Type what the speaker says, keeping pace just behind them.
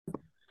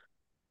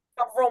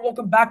Everyone,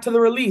 welcome back to the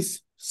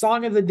release.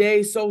 Song of the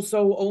day, So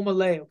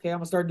Omale. Okay, I'm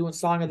gonna start doing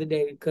song of the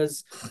day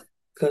because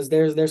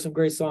there's some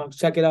great songs.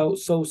 Check it out,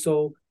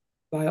 So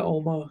by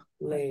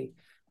Omale.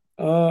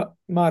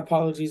 My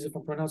apologies if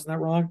I'm pronouncing that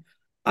wrong.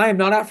 I am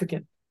not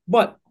African,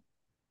 but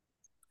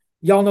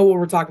y'all know what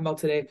we're talking about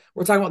today.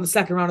 We're talking about the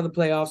second round of the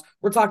playoffs.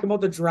 We're talking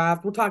about the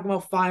draft. We're talking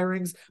about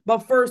firings. But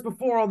first,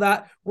 before all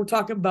that, we're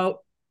talking about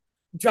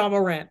John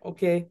Morant.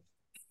 Okay,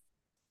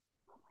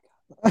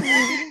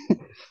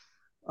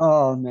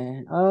 Oh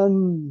man.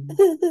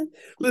 Yeah,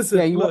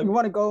 listen, you look.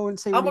 want to go and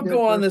say I'm what he gonna did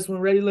go on first? this one.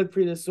 Ready? Look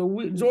for this. So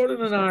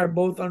Jordan and Let's I are go.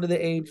 both under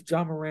the age of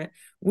John Morant.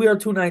 We are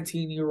two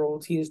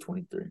 19-year-olds. He is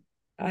 23.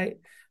 All right.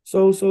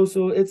 So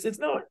it's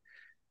not.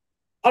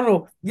 I don't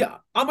know. Yeah,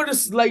 I'm gonna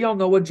just let y'all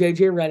know what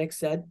JJ Redick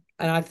said,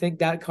 and I think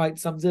that quite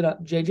sums it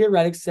up. JJ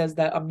Redick says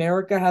that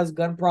America has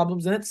gun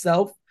problems in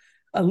itself,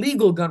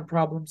 illegal gun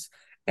problems,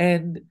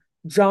 and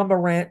John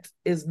Morant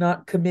is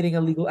not committing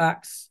illegal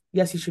acts.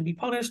 Yes, he should be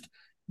punished,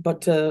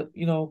 but to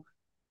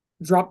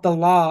drop the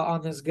law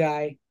on this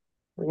guy,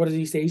 or what did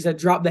he say? He said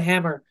drop the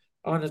hammer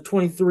on a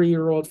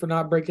 23-year-old for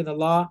not breaking the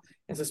law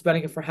and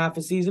suspending it for half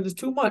a season is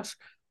too much.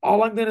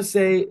 All I'm gonna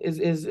say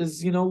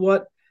is you know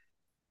what?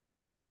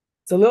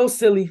 It's a little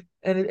silly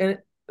okay,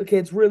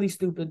 it's really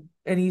stupid,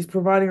 and he's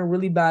providing a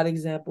really bad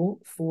example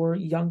for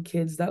young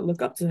kids that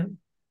look up to him,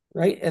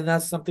 right? And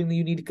that's something that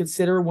you need to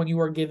consider when you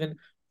are given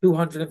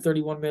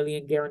 231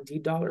 million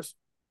guaranteed dollars.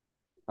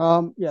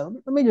 Yeah,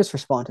 let me just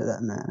respond to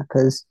that, man,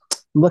 because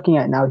I'm looking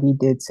at now he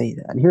did say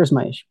that. And here's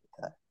my issue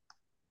with that.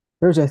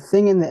 There's a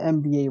thing in the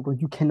NBA where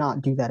you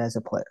cannot do that as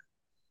a player.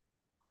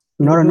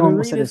 You're not a normal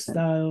Liberty citizen.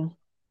 style.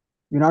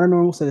 You're not a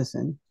normal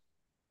citizen.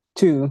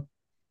 Two,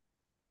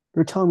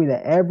 you're telling me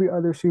that every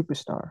other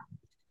superstar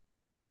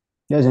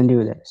doesn't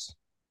do this.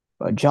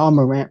 But John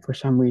Morant, for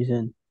some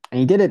reason, and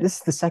he did it. This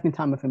is the second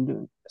time of him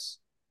doing this.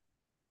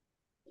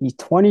 He's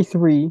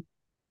 23.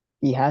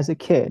 He has a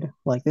kid.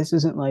 Like, this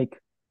isn't like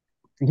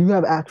you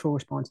have actual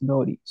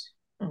responsibilities.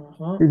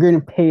 Uh-huh. You're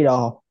getting paid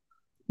off.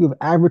 You have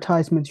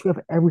advertisements. You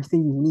have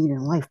everything you need in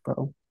life,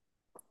 bro.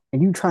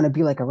 And you trying to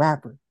be like a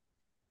rapper.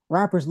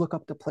 Rappers look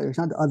up to players,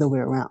 not the other way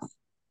around.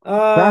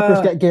 Rappers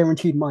Uh get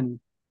guaranteed money.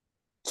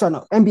 So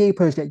no, NBA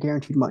players get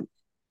guaranteed money.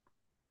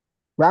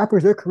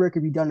 Rappers, their career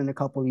could be done in a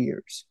couple of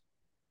years.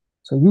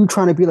 So you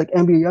trying to be like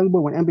NBA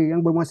YoungBoy when NBA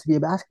YoungBoy wants to be a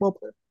basketball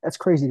player? That's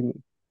crazy to me.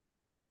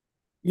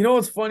 You know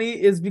what's funny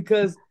is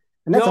because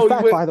And that's a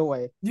fact, wait, by the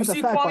way. That's a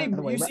fact, by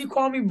the way. You see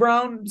Kwame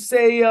Brown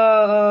say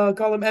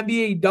call him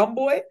NBA dumb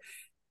boy?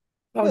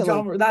 Oh Really,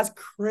 John, that's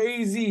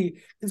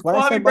crazy. Because what I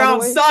Kwame said, by the Brown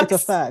way, it's a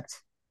sucks.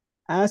 fact.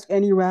 Ask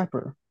any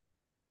rapper.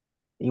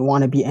 They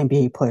want to be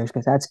NBA players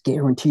because that's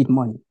guaranteed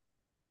money.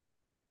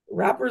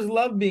 Rappers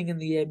love being in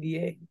the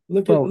NBA.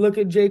 Bro, Look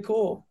at J.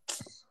 Cole.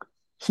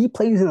 he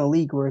plays in a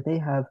league where they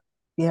have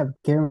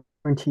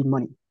guaranteed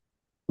money.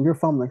 You're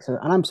from like so,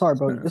 and I'm sorry,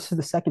 bro. This is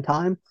the second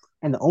time,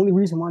 and the only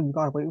reason why you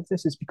got away with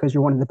this is because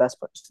you're one of the best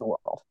players in the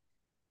world.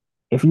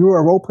 If you were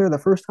a role player the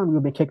first time,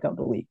 you'd be kicked out of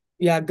the league.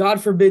 Yeah, God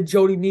forbid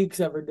Jody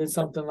Meeks ever did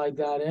something like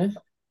that, eh?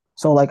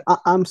 So like,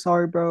 I'm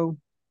sorry, bro.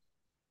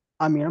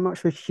 I mean, I'm not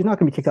sure she's not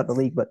gonna be kicked out of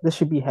the league, but this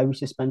should be heavy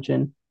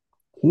suspension.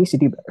 He needs to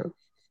do better.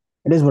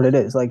 It is what it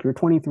is. Like you're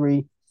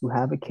 23, you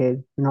have a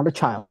kid, you're not a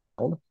child.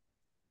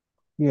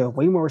 You have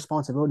way more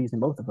responsibilities than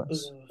both of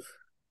us. Ugh.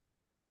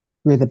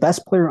 You're the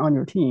best player on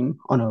your team,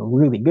 on a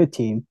really good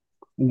team,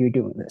 and you're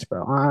doing this,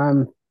 bro.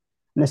 And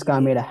this guy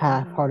made a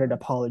half-hearted Yeah.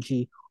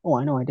 apology. Oh,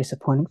 I know I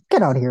disappointed.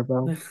 Get out of here,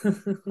 bro. I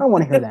don't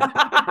want to hear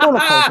that. Don't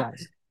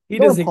apologize. He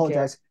Don't doesn't care.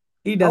 apologize.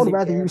 He I would doesn't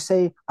rather you care.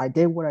 say I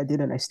did what I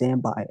did and I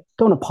stand by it.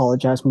 Don't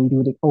apologize when you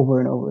do it over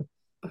and over.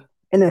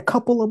 In a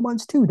couple of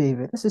months too,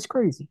 David. This is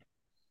crazy.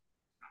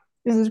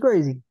 This is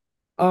crazy.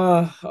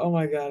 Oh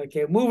my God.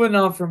 Okay, moving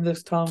on from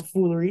this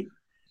tomfoolery.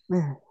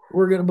 Man.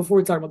 We're gonna before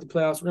we talk about the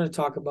playoffs, we're gonna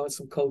talk about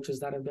some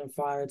coaches that have been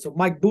fired. So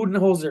Mike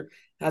Budenholzer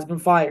has been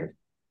fired.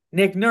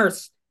 Nick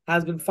Nurse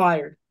has been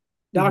fired.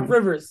 Doc Mm-hmm.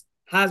 Rivers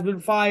has been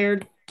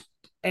fired.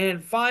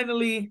 And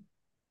finally,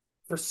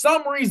 for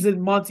some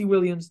reason, Monty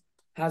Williams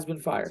has been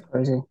It's fired.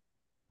 crazy.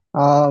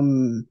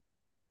 Um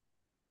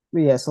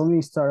yeah, so let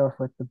me start off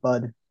with the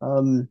Bud.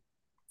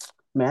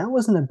 Man, I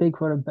wasn't a big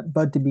fan of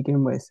Bud to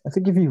begin with. I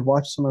think if you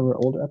watched some of our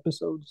older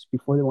episodes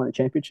before they won a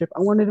championship,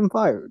 I wanted him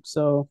fired.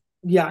 So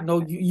Yeah, no,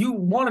 you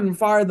wanted him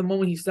fired the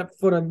moment he stepped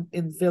foot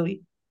in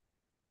Philly.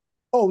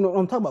 oh no,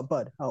 I'm talking about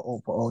Bud. Oh,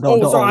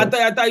 Don't sorry, oh I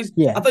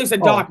yeah. thought you said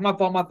Oh, Doc. My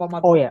fault, my fault, my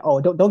oh fault. yeah.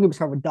 Oh, don't get me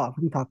started with Doc.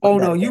 We can talk about Oh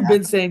no, that you've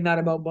been after. saying that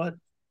about Bud.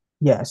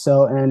 Yeah,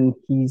 so and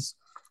he's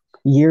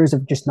years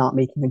of just not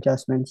making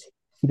adjustments.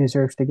 He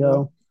deserves to Yep.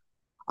 go.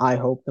 I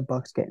hope the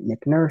Bucks get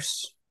Nick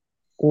Nurse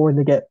or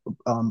they get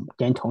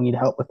D'Antoni to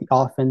help with the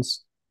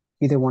offense.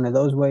 Either one of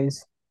those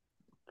ways.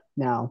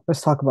 Now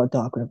let's talk about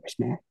Doc Rivers,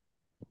 man.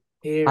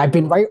 Here we I've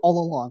been go. right all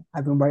along.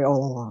 I've been right all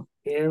along.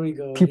 Here we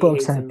go. He People are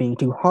hates saying him. being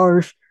too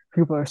harsh.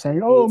 People are saying,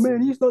 He "Oh hates man,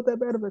 him. he's not that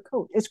bad of a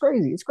coach." It's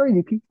crazy. It's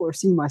crazy. People are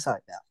seeing my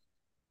side now.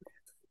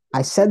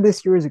 I said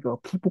this years ago.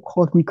 People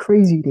called me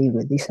crazy,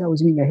 David. They said I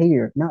was being a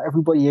hater. Now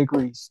everybody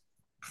agrees.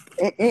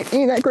 Ain't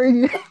that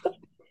crazy?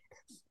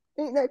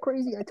 Ain't that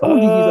crazy? I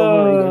told you he's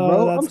overrated,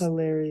 bro. That's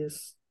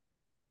hilarious.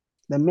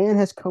 The man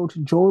has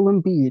coached Joel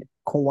Embiid,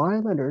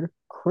 Kawhi Leonard,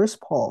 Chris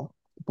Paul,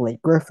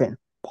 Blake Griffin,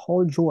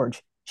 Paul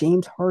George,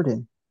 James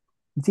Harden.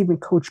 He's even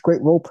coached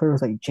great role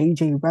players like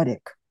JJ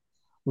Redick,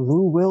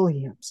 Lou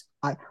Williams.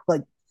 I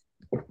like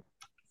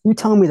you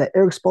telling me that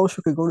Eric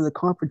Spoelstra could go to the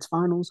conference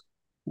finals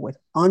with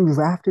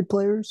undrafted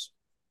players,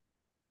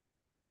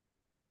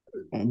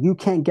 and you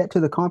can't get to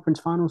the conference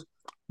finals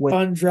with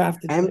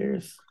Undrafted M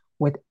players.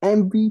 with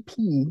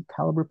MVP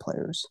caliber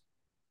players.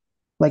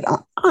 Like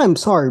I'm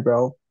sorry,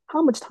 bro.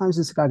 How much time is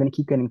this guy going to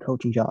keep getting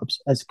coaching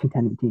jobs as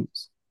contending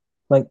teams?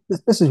 Like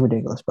this is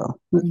ridiculous, bro.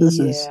 This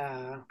is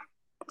Yeah.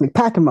 like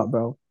pack him up,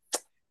 bro.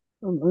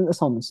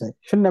 That's all I'm gonna say.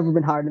 Should have never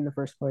been hired in the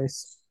first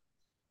place.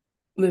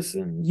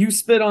 Listen, you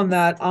spit on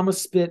that. I'm gonna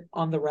spit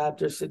on the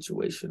Raptors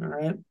situation, all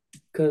right?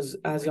 Because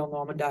as y'all know,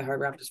 I'm a diehard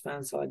Raptors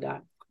fan, so I die.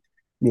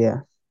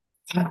 Yeah.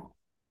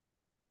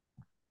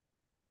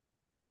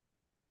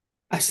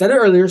 I said it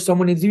earlier,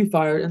 someone needs to be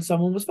fired, and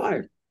someone was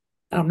fired.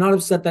 And I'm not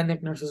upset that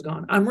Nick Nurse is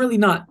gone. I'm really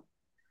not.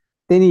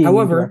 They need a new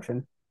However,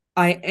 direction.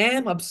 I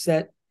am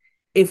upset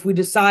if we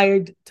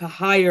decide to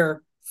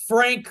hire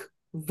Frank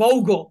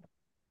Vogel.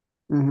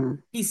 Hmm.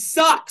 He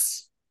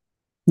sucks.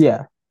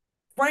 Yeah.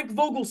 Frank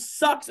Vogel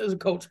sucks as a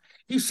coach.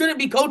 He shouldn't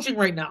be coaching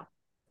right now.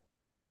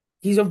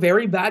 He's a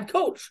very bad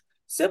coach.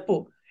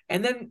 Simple.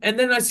 And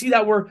then I see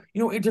that we're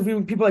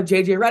interviewing people like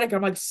JJ Redick.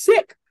 I'm like,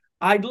 sick.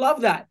 I'd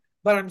love that.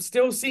 But I'm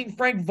still seeing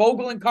Frank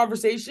Vogel in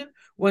conversation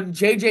when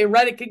JJ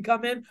Redick can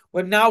come in,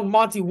 when now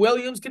Monty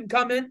Williams can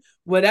come in.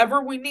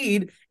 Whatever we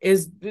need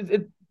is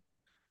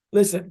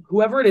listen,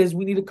 whoever it is,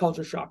 we need a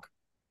culture shock.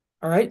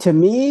 All right. To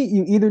me,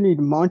 you either need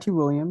Monty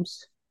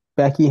Williams,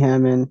 Becky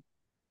Hammond,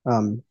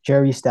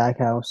 Jerry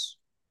Stackhouse,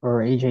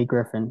 or AJ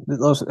Griffin.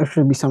 Those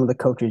should be some of the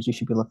coaches you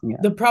should be looking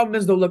at. The problem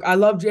is though, look, I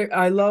love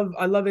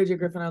AJ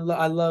Griffin.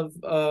 I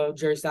love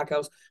Jerry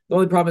Stackhouse. The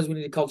only problem is we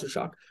need a culture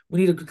shock. We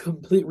need a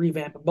complete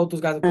revamp. Both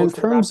those guys have And in coached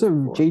for the terms Raptors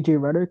of before.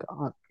 JJ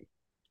Redick,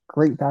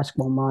 great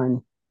basketball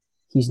mind.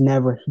 He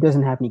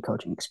doesn't have any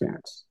coaching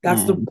experience,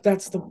 That's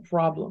the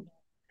problem.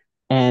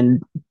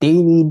 and they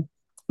need.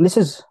 This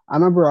is I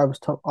remember I was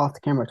off the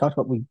camera. I talked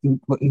about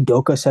what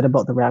Udoka said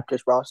about the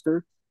Raptors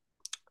roster.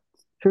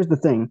 Here's the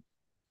thing: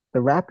 the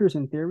Raptors,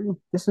 in theory,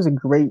 this is a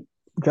great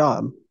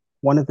job.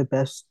 One of the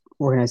best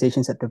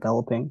organizations at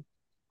developing.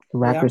 The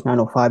Yeah, Raptors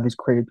 905 is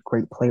created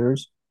great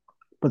players.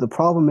 But the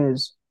problem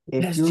is,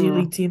 if best G you're,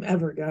 League team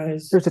ever,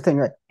 guys. here's the thing,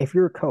 right? If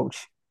you're a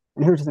coach,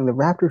 and here's the thing, the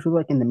Raptors are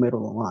like in the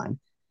middle of the line.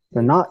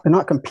 They're Yeah, not, they're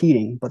not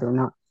competing, but they're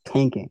not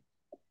tanking.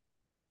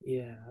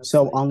 yeah. That's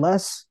So like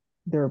unless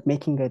they're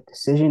making a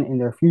decision in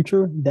their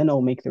future, then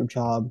it'll make their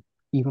job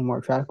even more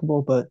attractive.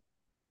 But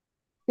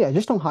yeah,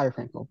 just don't hire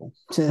Frank Vogel.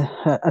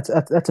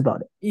 That's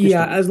about it. Just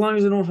yeah. don't. As long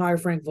as they don't hire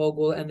Frank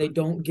Vogel and they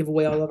don't give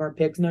away all of our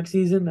picks next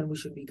season, then we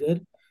should be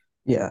good.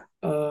 Yeah,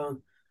 Uh,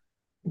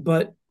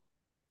 but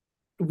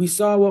we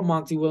saw what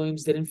Monty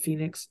Williams did in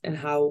Phoenix and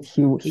how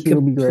he he will be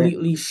great.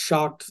 completely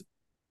shocked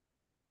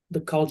the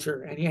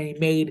culture and he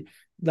made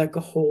like a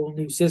whole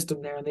new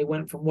system there. And they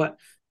went from what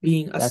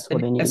being That's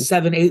what they a need.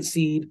 7-8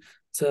 seed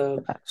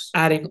to Facts.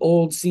 adding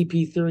old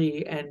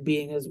CP3 and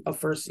being a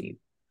first seed,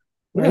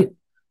 Yeah, right?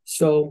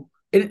 So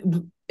it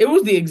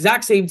was the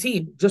exact same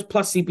team, just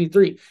plus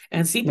CP3.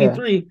 And yeah.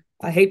 CP3,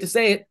 I hate to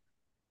say it,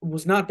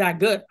 was not that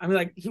good. I mean,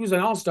 like he was an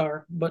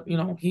all-star, but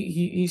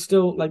he's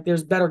still like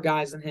there's better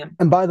guys than him.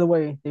 And by the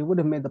way, they would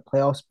have made the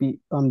playoffs the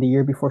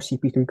year before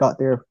CP3 got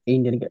there if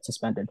Aiden didn't get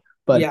suspended.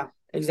 But Yeah,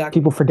 exactly.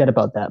 people forget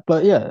about that.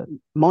 But yeah,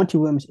 Monty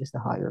Williams is the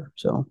hire,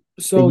 so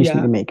they So just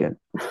need to yeah, make it.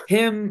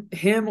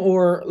 him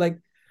or like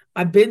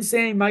I've been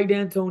saying Mike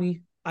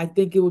D'Antoni. I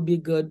think it would be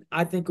good.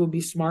 I think it would be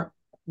smart.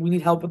 We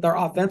need help with our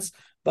offense,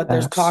 but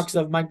there's Facts. talks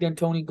of Mike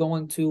D'Antoni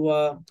going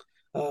to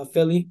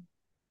Philly.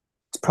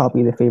 It's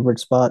probably the favorite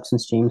spot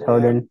since James Yeah,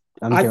 Harden,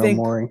 I Daryl think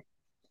Morey.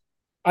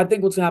 I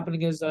think what's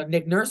happening is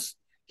Nick Nurse.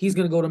 He's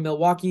going to go to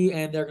Milwaukee,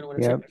 and they're going to win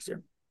a chip Yep. next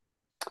year.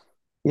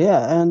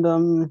 Yeah, and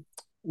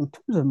in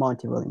terms of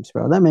Monty Williams,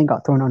 bro, that man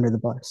got thrown under the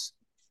bus.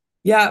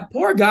 Yeah,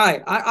 poor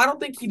guy. I don't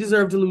think he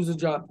deserved to lose his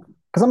job.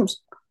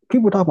 Because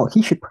people talk about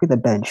he should play the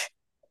bench.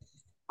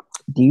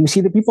 Do you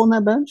see the people on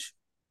that bench?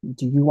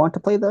 Do you want to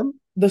play them?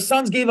 The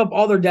Suns gave up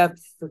all their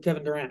depth for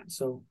Kevin Durant,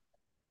 so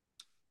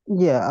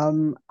Yeah,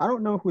 I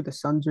don't know who the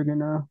Suns are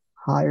gonna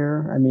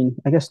hire. I mean,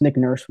 I guess Nick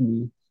Nurse would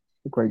be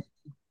a great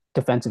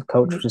defensive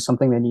coach, which is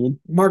something they need.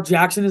 Mark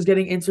Jackson is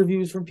getting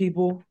interviews from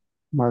people.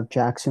 Mark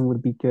Jackson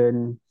would be good.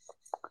 And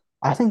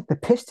I think the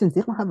Pistons,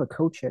 they don't have a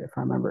coach yet, if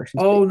I remember.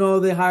 Since Oh no,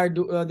 they fired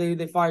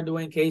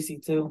Dwayne Casey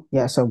too.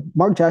 yeah, so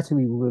Mark Jackson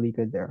would be really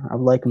good there. I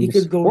would like him He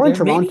could to, go or in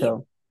there. Maybe,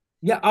 Toronto.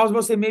 yeah, I was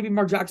about to say maybe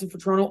Mark Jackson for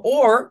Toronto,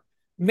 or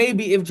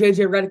maybe if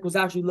JJ Redick was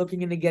actually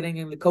looking into getting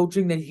in the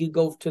coaching, then he could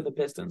go to the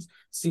Pistons,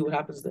 see what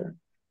happens there.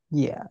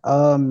 Yeah.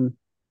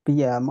 But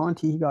yeah,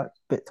 Monty, he got a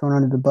bit thrown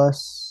under the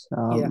bus.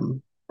 Yeah,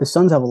 The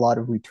Suns have a lot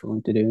of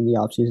retooling to do in the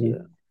offseason.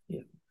 yeah,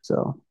 yeah.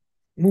 So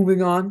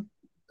Moving on,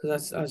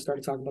 because I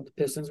started talking about the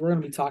Pistons. We're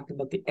going to be talking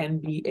about the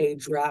NBA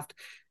draft.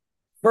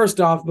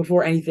 First off,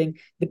 before anything,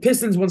 the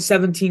Pistons won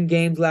 17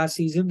 games last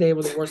season. They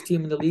were the worst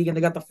team in the league, and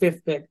they got the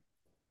fifth pick.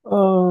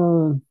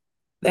 Uh,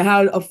 They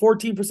had a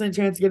 14%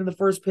 chance of getting the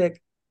first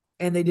pick,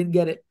 and they didn't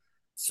get it.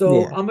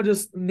 So yeah, I'm gonna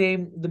just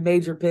name the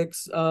major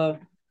picks,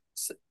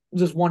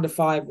 just 1 to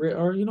 5,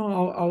 or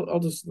I'll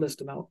just list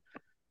them out.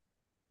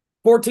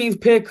 14th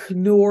pick,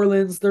 New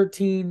Orleans.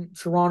 13,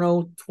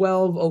 Toronto.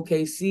 12,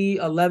 OKC.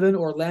 11,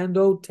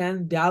 Orlando.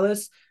 10,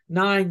 Dallas.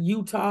 9,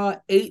 Utah.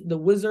 8, the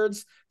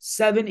Wizards.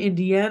 7,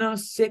 Indiana.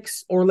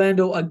 6,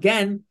 Orlando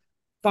again.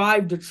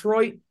 5,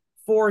 Detroit.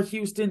 4,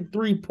 Houston.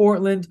 3,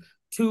 Portland.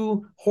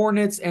 2,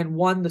 Hornets. And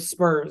 1, the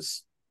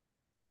Spurs.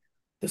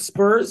 The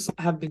Spurs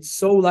have been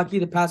so lucky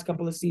the past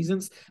couple of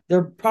seasons.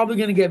 They're probably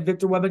going to get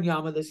Victor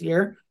Wembanyama this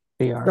year.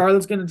 they are.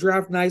 Charlotte's going to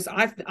draft nice.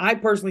 I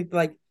personally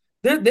like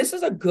this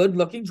is a good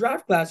looking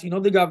draft class. They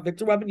got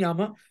Victor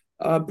Wembanyama,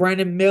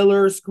 Brandon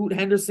Miller, Scoot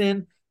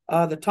Henderson,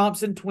 the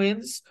Thompson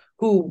twins,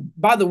 who,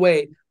 by the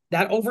way,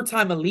 that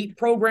overtime elite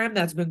program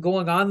that's been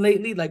going on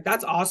lately, like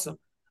that's awesome.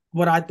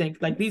 What I think,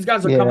 like these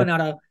guys are Yeah, coming out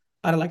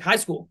of like high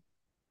school,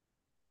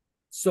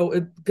 so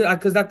it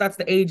because that's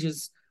the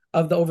ages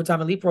of the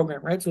overtime elite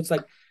program, right? So it's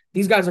like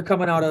these guys are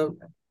coming out of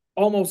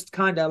almost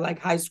kind of like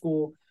high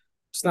school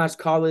slash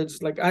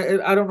college. Like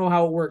I don't know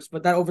how it works,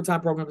 but that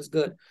overtime program is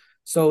good.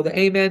 So the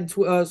Amen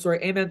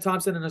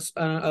Thompson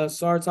and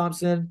Sar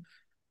Thompson,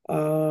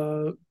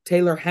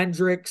 Taylor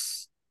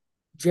Hendricks,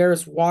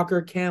 Jarris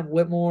Walker, Cam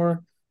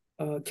Whitmore,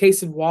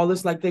 Cason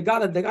Wallace. Like they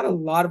got a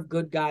lot of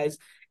good guys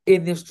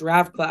in this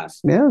draft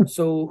class. yeah.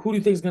 So who do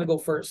you think is gonna go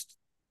first?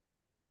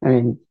 I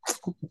mean,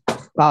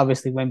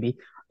 obviously Wemby.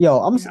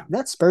 Yo, Yeah.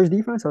 that Spurs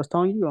defense I was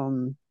telling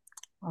you.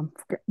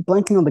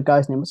 Blanking on the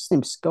guy's name. What's his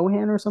name?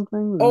 Scohan or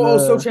something? Oh,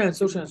 The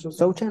Sochan.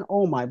 Sochan.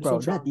 Oh my bro,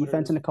 that Sochan, whatever it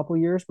defense in is. a couple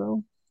of years,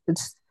 bro.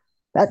 It's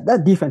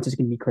that defense is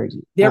gonna be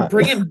crazy. They're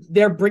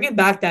bringing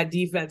back that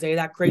defense,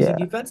 that crazy Yeah.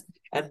 defense,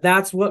 and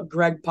that's what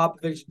Greg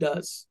Popovich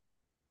does.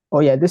 Oh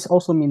yeah. This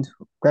also means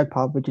Greg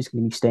Popovich is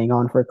gonna be staying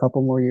on for a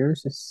couple more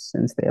years,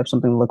 since they have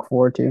something to look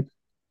forward to.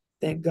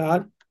 Thank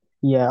God,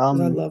 Yeah.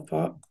 because I love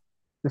Pop.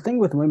 The thing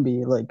with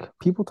Wimby, like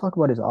people talk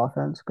about his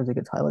offense because it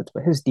gets highlights,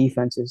 but his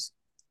defense is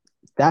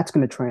that's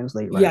gonna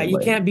translate right Yeah, you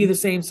away. can't be the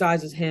same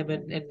size as him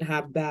and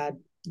have bad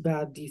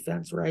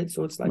defense, right?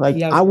 So it's like he Like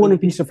has I really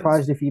wouldn't be good defense.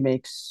 surprised if he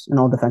makes an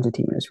all defensive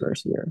team in his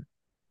first year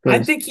I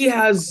because think he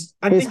has.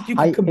 I his think you could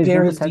height, his compare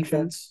rim his protection.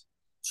 defense.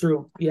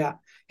 True. Yeah.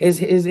 His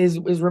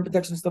rim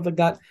protection stuff like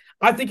that.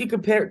 I think you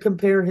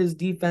compare his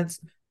defense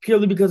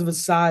purely because of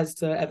his size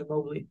to Evan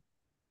Mobley.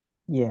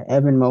 Yeah,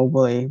 Evan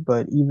Mobley,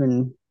 but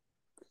even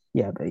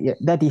but yeah,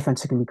 that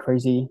defense is gonna be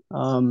crazy.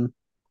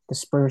 The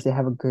Spurs, they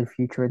have a good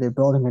future. They're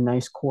building a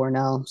nice core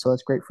now, so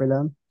that's great for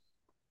them.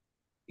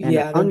 And an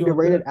Yeah, they're doing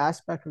underrated good.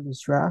 aspect of this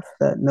draft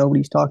that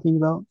nobody's talking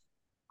about: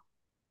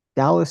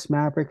 Dallas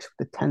Mavericks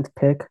with the 10th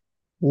pick.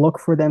 Look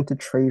for them to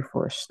trade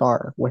for a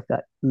star with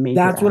that major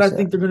That's what I asset.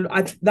 think they're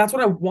gonna do. That's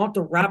what I want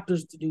the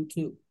Raptors to do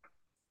too.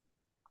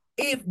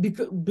 If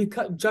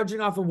because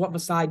judging off of what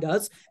Masai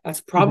does,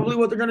 that's Mhm. probably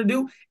what they're gonna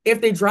do. If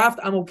they draft,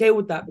 I'm okay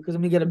with that because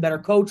then we get a better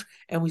coach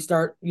and we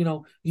start,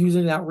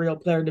 using that real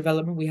player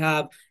development we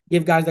have.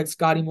 Give guys like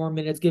Scotty more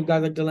minutes. Give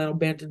guys like Delano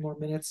Banton more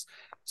minutes.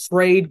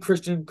 Trade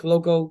Christian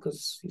Coloco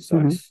because he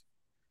Mhm. sucks.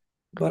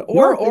 But You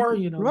know what I think? or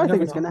You know what you I think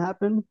never is going know. to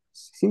happen?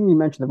 Seeing you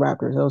mentioned the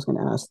Raptors, I was going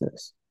to ask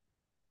this.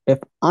 If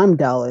I'm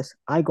Dallas,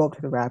 I go up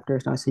to the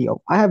Raptors and I say,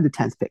 "Yo, I have the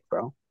 10th pick,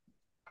 bro.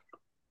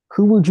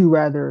 Who would you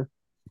rather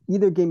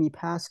either give me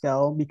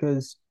Pascal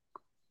because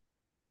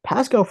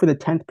Pascal for the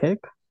 10th pick,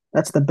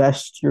 that's the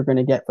best you're going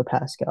to get for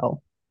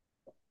Pascal.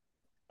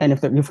 And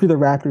if you're the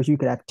Raptors, you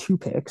could have 2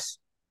 picks.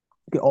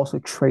 You could also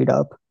trade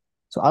up.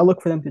 So I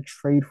look for them to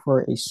trade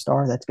for a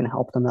star that's going to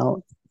help them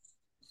out.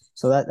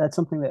 So that's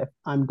something that if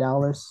I'm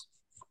Dallas,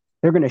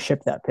 they're going to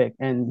ship that pick,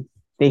 and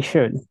they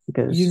should You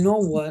because know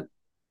what?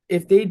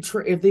 If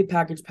they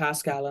package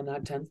Pascal on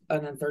that 10th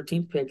and then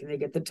 13th pick and they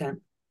get the 10th.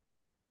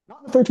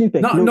 not the 13th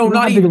pick. No, You no, don't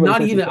not have to give even, away the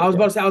not 13th even. I pick was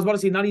about yet. to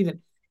say, not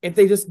even. If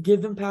they just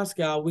give them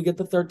Pascal, we get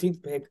the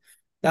 13th pick.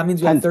 That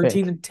means we have 10th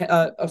 13 pick. and 10.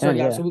 Oh, sorry, 10,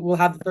 yeah. yeah. So we'll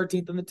have the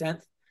 13th and the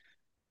 10th.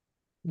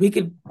 We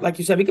could, like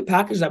you said, we could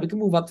package that. We can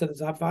move up to the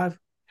top five,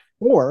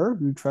 Or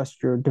you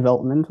trust your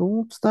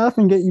developmental stuff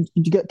and you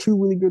get 2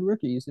 really good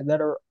rookies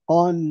that are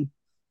on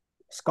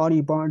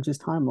Scotty Barnes'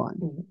 timeline.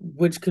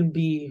 which can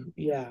be,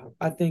 yeah.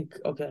 I think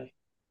okay.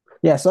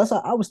 Yeah, so that's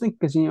what I was thinking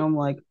because I'm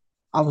like,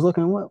 I was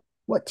looking at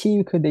what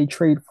team could they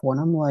trade for,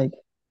 and I'm like,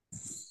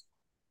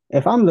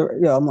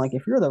 I'm like,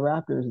 if you're the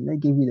Raptors and they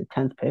give you the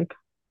 10th pick,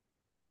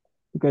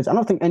 because I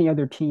don't think any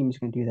other team is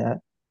going to do that,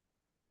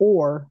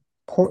 or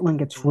Portland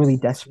gets really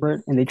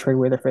desperate and they trade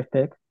away their 5th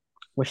pick,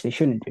 which they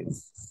shouldn't do.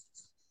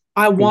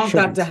 I They want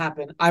that to shouldn't.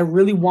 happen. I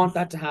really want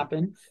that to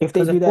happen If they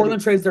because do if that,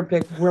 Portland trades their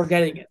pick, we're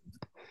getting it.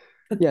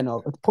 yeah,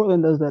 no. If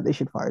Portland does that, they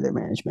should fire their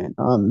management.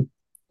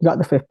 Got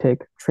the 5th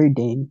pick, trade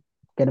Dane,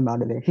 get him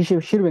out of there. He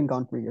should have been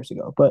gone 3 years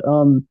ago. But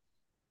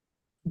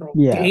Bro,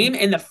 yeah, Dame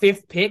and the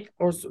fifth pick,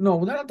 or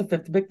no, not the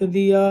fifth pick,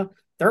 the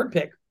third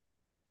pick.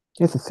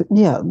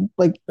 Yeah,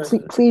 like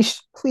President.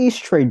 please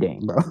trade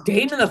Dame, bro.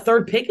 Dame in the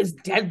third pick is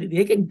deadly.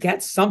 They can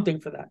get something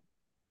for that.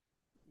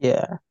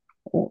 Yeah,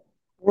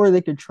 or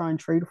they could try and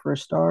trade for a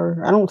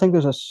star. I don't think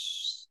there's a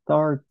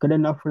star good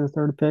enough for the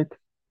third pick.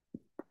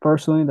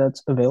 Personally,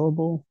 that's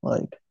available.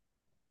 Like,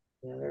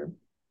 Yeah,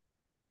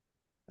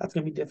 that's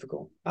gonna be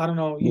difficult. I don't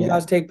know. You yeah,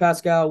 guys take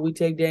Pascal, we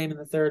take Dame in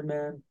the third,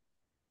 man.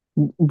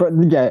 but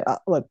yeah,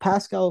 like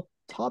Pascal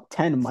top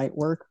 10 might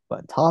work,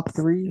 but top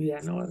three, Yeah,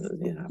 no,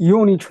 yeah, you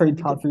only it's gonna trade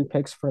be top three difficult.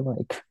 picks for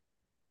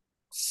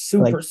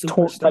Super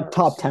like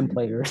top superstars. 10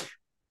 players.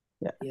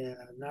 Yeah, Yeah,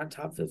 not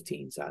top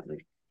 15,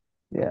 sadly.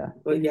 yeah.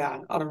 But yeah,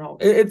 I don't know.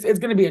 It's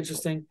gonna be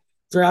interesting.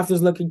 Draft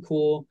is looking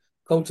cool.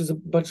 Coaches, a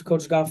bunch of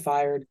coaches got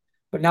fired,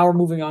 but now we're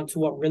moving on to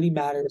what really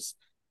matters: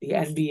 the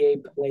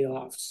NBA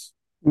playoffs.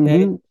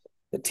 Okay, Mm-hmm.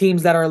 the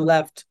teams that are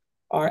left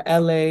are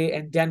LA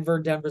and Denver.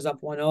 Denver's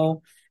up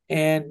 1-0,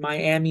 and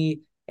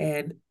Miami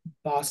and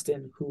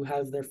Boston, who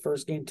have their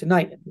first game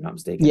tonight, if I'm not Yeah,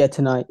 mistaken.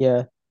 tonight.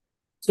 Yeah.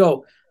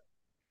 So,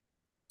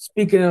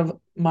 speaking of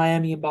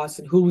Miami and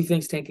Boston, who do we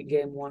think's taking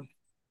game one?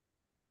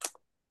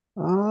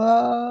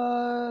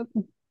 Uh,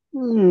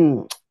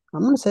 hmm,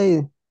 I'm gonna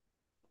say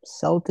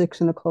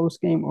Celtics in a close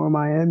game or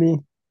Miami.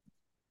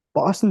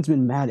 Boston's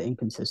been mad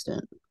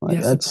inconsistent. Like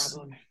Yes, the that's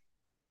problem.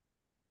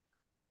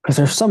 because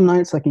there's some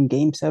nights like in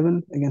Game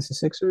 7 against the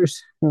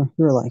Sixers,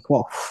 you're like,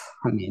 well,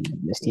 I mean,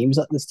 this team's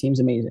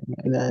amazing,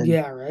 and then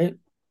Yeah, right.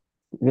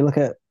 you look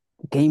at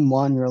Game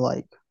 1, you're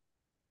like,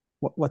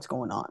 what's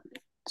going on?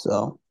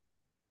 So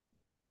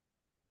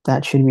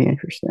that should be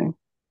interesting.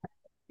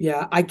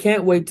 Yeah, I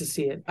can't wait to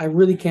see it. I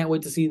really can't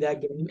wait to see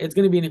that game. It's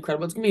going to be an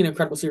incredible. It's going to be an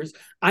incredible series.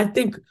 I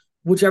think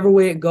whichever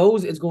way it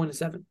goes, it's going to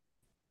seven.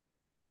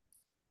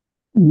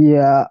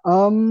 Yeah.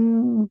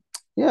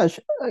 Yeah.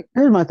 Like,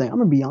 here's my thing. I'm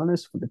gonna be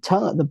honest. With the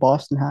talent that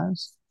Boston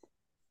has,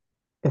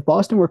 if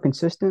Boston were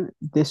consistent,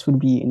 this would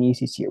be an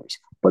easy series.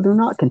 But they're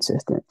not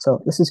consistent,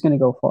 so this is gonna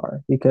go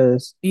far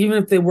because,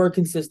 Even if they were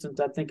consistent,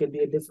 I think it'd be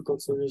a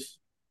difficult series.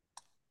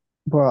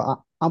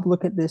 bro, I'm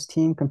looking at this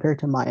team compared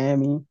to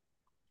Miami.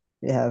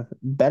 They have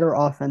better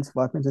offensive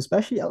weapons,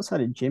 especially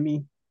outside of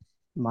Jimmy.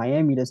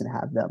 Miami doesn't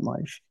have that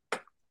much.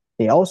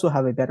 They also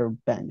have a better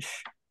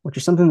bench, which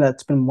is something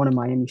that's been one of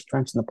Miami's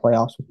strengths in the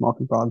playoffs with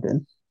Malcolm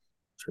Brogdon.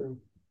 True.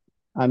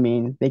 I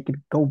mean, they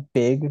could go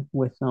big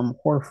with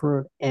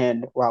Horford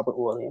and Robert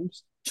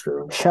Williams.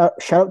 True. Shout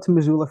out to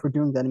Missoula for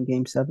doing that in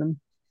Game 7.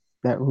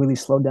 That really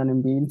slowed down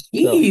Embiid.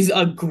 So He's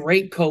a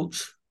great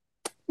coach.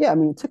 yeah, I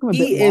mean, it took him a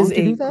bit He is long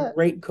to a do that.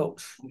 great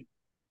coach.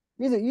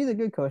 He's a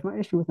good coach. My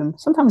issue with him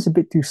sometimes a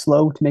bit too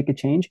slow to make a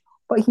change,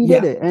 but he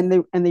did Yeah. it,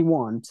 and they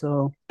won.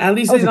 So At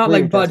least that was he's a not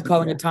great like Bud adjustment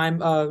calling a there.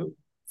 time,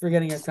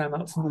 forgetting his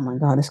timeouts. Oh my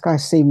god, this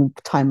guy's saving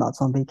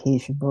timeouts on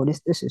vacation, bro.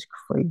 This is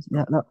crazy.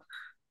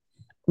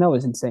 That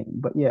was insane.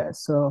 But yeah,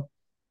 so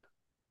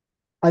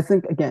I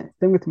think again,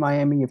 thing with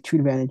Miami, you have two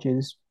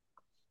advantages.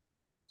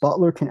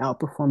 Butler can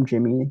outperform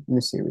Jimmy in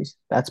the series.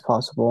 That's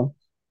possible.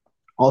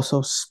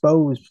 Also,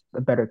 Spo is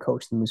a better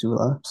coach than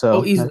Missoula. Oh,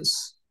 So easily.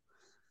 that's,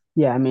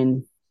 yeah, I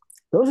mean,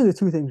 those are the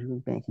two things we're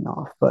banking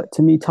off. But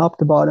to me, top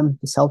to bottom,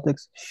 the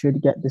Celtics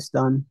should get this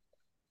done.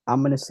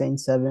 I'm going to say in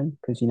seven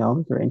because,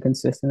 they're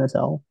inconsistent as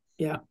hell,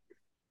 Yeah.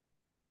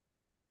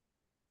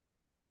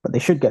 but they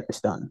should get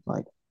this done.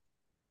 Like,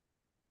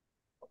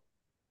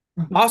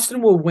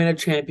 Boston will win a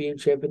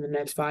championship in the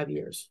next 5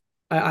 years.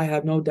 I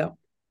have no doubt.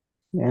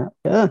 yeah,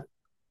 yeah.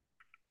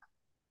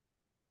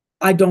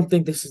 I don't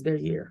think this is their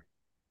year.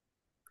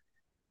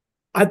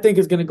 I think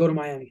it's going to go to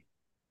Miami.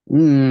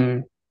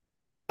 Mm,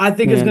 I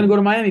think it's going to man, go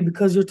to Miami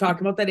because you're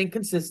talking about that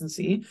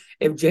inconsistency.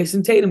 If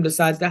Jason Tatum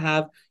decides to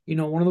have,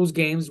 one of those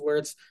games where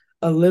it's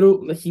a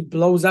little like he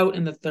blows out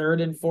in the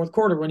third and fourth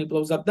quarter when he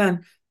blows up,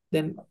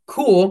 then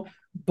cool.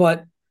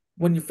 But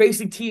when you're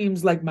facing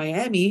teams like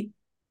Miami,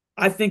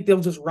 I think they'll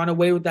just run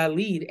away with that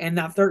lead, and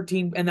that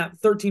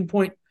 13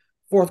 point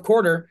fourth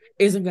quarter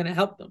isn't going to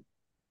help them.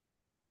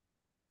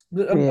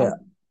 yeah.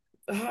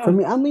 For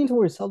me, Oh, I'm leaning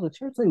towards Celtics.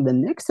 Here's the thing, the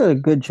Knicks did a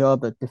good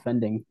job at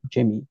defending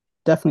Jimmy.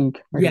 Definitely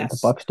compared to what the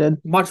yes, Bucks did.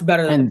 much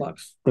better than the And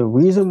Bucks. the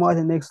reason why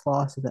the Knicks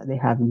lost is that they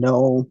have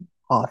no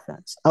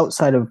offense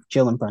outside of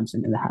Jalen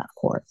Brunson in the half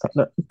court.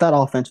 That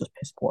offense was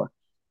piss poor.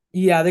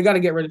 Yeah, they got to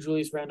get rid of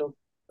Julius Randle.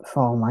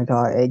 Oh my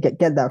god! Hey, get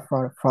that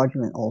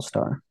fraudulent All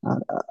Star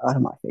out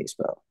of my face,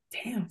 bro.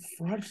 Damn,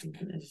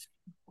 fraudulent is.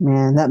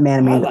 Man, that man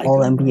I made the like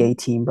All him, NBA bro.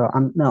 team, bro.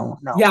 I'm no,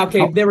 no. Yeah, okay,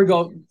 How, there we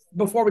go.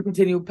 Before we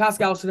continue,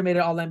 Pascal should have made it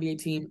All NBA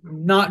team,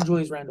 not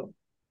Julius Randle.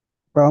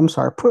 bro, I'm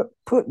sorry.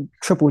 Put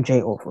Triple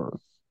J over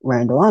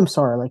Randall. I'm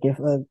sorry. Like if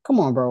come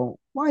on, bro.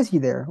 Why is he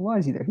there? Why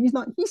is he there? He's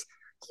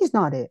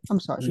not it. I'm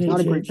sorry. He's not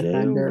a great JJJ over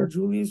defender.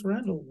 Julius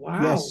Randle.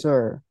 Yes, Wow.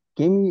 sir.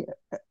 Give me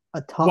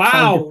a top five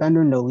Wow.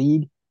 defender in the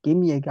league. Give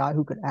me a guy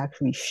who could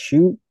actually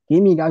shoot.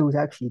 Give me a guy who's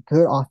actually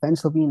good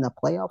offensively in the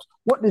playoffs.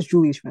 What does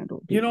Julius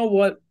Randle You do? know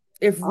what?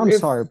 If I'm if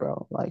sorry,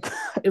 bro. Like,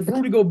 if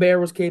Rudy Gobert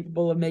was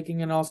capable of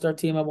making an All-Star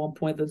team at one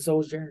point, then so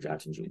was Jaren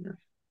Jackson Jr.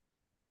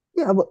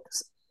 yeah, but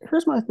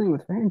here's my thing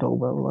with Randle,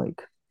 bro.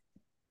 Like,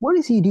 what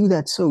does he do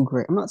that's so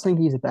great? I'm not saying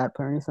he's a bad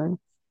player or anything,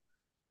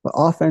 but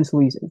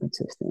offensively he's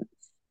inconsistent.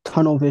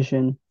 Tunnel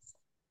vision,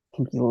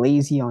 can be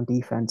lazy on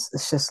defense.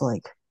 It's just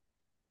like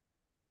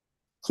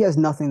he has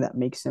nothing that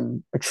makes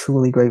him a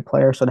truly great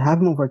player. So to have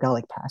him over a guy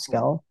like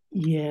Pascal, who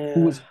Yeah,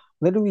 was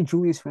literally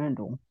Julius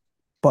Randle,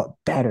 but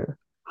better,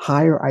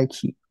 higher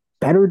IQ,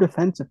 better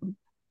defensively,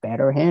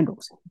 better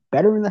handles,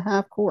 better in the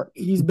half court,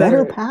 he's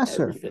better better at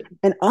passer. everything.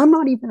 And I'm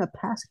not even a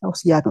Pascal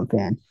Siakam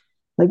fan.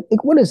 Like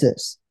what is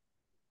this?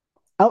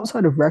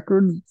 Outside of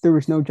record, there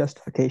was no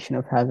justification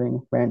of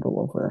having Randall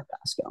over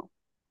Pascal.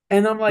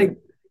 And I'm like,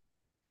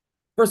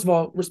 first of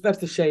all, respects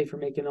to Shea for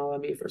making all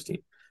NBA first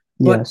team.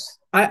 But Yes.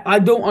 I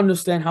don't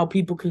understand how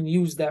people can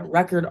use that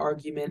record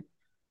argument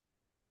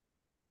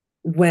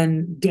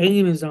when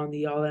Dame is on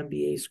the All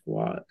NBA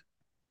squad.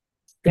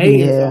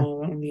 Shea is Yeah.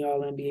 on the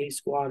All NBA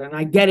squad. And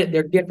I get it.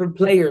 They're different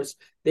players.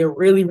 They're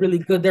really, really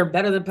good. They're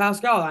better than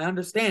Pascal. I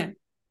understand.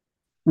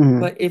 Mm-hmm.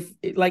 But if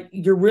like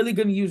you're really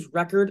going to use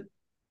record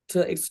to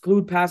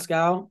exclude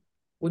Pascal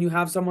when you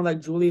have someone like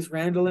Julius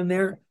Randle in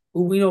there,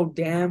 who we know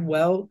damn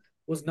well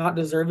was not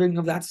deserving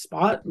of that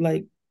spot,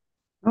 like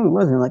No, it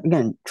wasn't. Like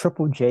again,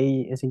 Triple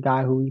J is a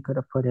guy who you could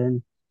have put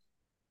in.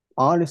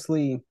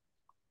 Honestly,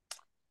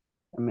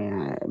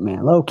 man,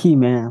 low key,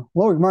 man.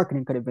 Lori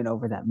marketing could have been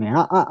over that,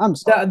 man. I'm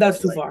sorry, that's bro.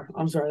 too Like, far.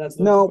 I'm sorry, that's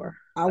a little too no, far.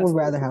 I That's would a little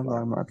rather too have Lori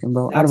far. marketing,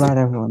 bro. I'd That's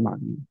rather have Lori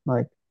marketing.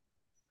 Like,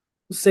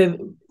 say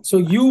so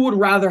you would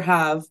rather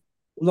have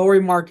Laurie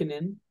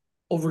Markkinen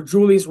over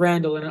Julius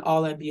Randle in an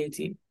All NBA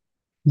team.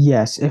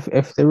 yes,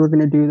 if they were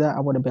gonna do that, I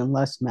would have been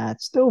less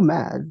mad. Still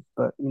mad,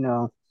 but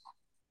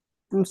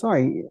I'm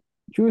sorry.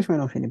 Jewish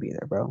Randall shouldn't be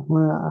there, bro.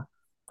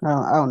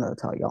 I don't know what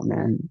to tell y'all,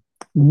 man.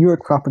 New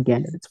York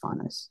propaganda at its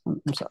finest.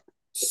 I'm sorry.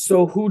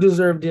 So who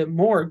deserved it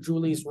more,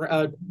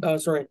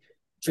 Jaren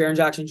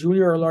Jackson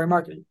Jr. or Laurie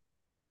Markkinen?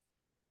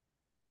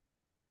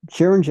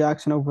 Jaron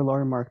Jackson over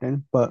Laurie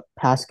Marketing, but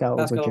Pascal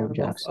over Pascal over Jaron both.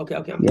 Jackson. Okay,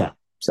 okay, okay. Yeah.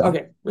 So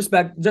Okay,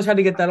 respect. Just had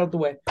to get that out the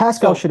way.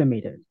 Pascal So, should have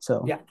made it.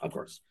 So yeah, of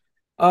course.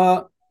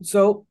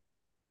 So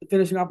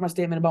finishing off my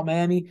statement about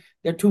Miami,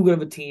 they're too good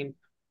of a team.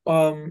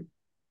 Um,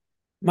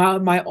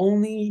 my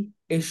only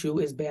issue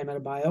is Bam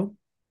Adebayo.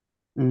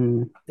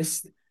 mm,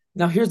 This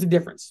now here's the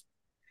difference.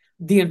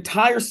 The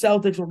entire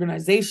Celtics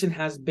organization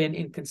has been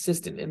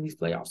inconsistent in these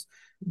playoffs.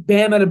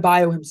 Bam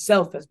Adebayo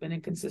himself has been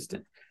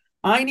inconsistent.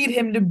 I need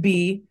him to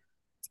be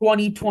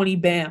 2020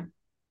 Bam.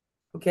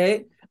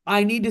 Okay,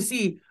 I need to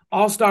see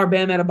All Star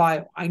Bam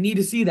Adebayo. I need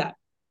to see that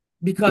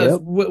because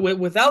yep.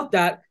 without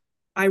that,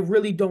 I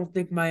really don't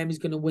think Miami's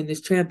going to win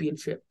this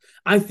championship.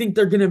 I think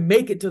they're going to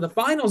make it to the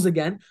finals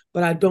again,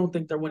 but I don't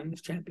think they're winning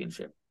this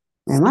championship.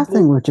 And my thing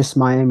Simple. with just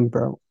Miami,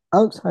 bro,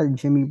 outside of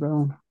Jimmy,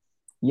 bro,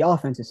 the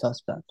offense is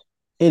suspect.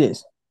 It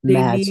is They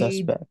mad need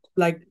suspect.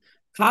 like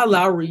Kyle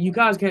Lowry. You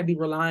guys can't be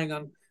relying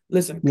on.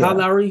 Listen, Kyle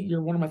Yeah. Lowry,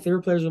 you're one of my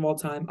favorite players of all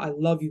time. I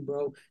love you,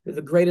 bro. You're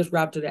the greatest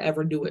Raptor to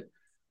ever do it.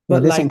 Yeah,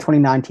 But this ain't like,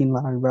 2019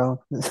 Larry,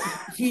 bro.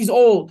 he's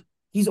old.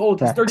 He's old.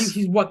 He's 30. Facts.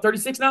 He's what,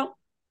 36 now?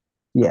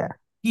 Yeah.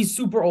 He's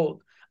super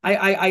old.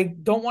 I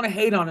don't want to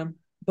hate on him,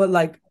 but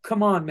like,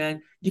 come on,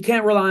 man. You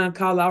can't rely on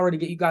Kyle Lowry to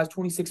get you guys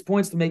 26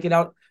 points to make it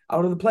out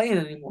of the play-in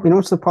You anymore. know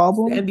what's the It's the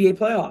problem? NBA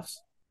playoffs.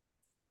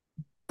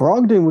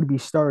 Brogdon would be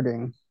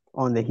starting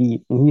on the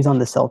Heat, and he's on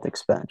the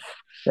Celtics bench.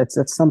 That's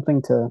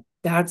something to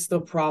That's the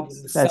problem.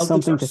 The that's Celtics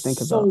something are to think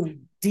about. so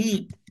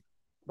deep.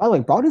 By the way,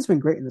 Brogdon's been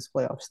great in this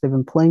playoffs. They've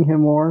been playing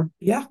him more,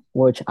 Yeah,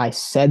 which I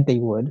said they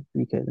would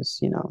because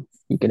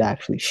he could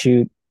actually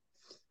shoot.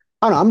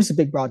 I don't know. I'm just a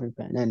big Brogdon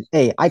fan, and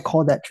hey, I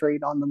called that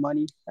trade on the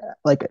money,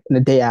 like the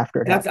day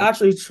after it that's happened.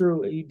 actually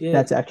true. He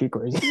That's did. actually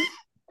crazy.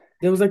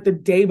 It was like the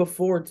day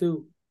before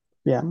too.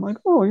 Yeah, I'm like,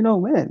 oh,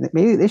 man,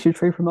 maybe they should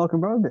trade for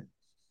Malcolm Brogdon.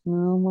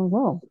 I'm like,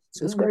 wow,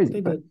 it's Look what crazy.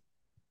 they But did.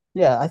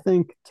 yeah, I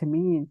think to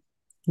me,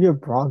 you have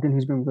Brogdon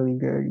who's been really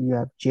good. You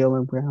have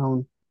Jalen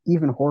Brown,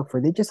 even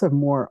Horford. They just have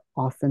more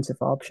offensive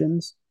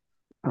options.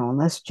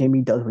 Unless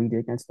Jimmy does what he did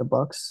against the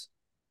Bucks,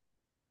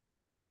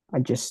 I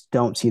just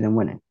don't see them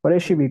winning. But it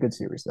should be a good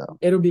series, though.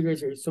 It'll be a great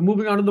series. So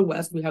moving on to the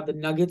West, we have the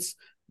Nuggets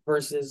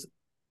versus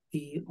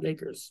the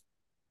Lakers.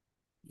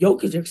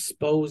 Jokic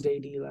exposed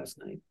AD last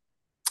night.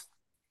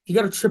 He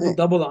got a triple Eh,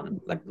 double on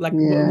him. Like was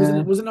it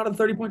Yeah, was it not a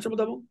 30-point triple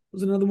double?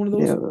 Was it another one of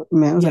yeah, those?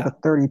 man, it was like Yeah. a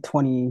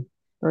 30-20,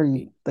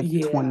 30 like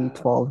Yeah.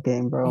 2012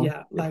 game, bro.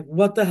 Yeah. Like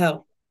what the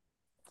hell?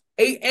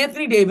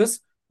 Anthony Davis,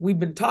 we've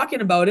been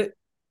talking about it,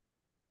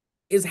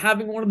 is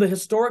having one of the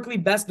historically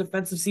best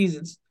defensive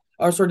seasons,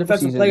 or sorry,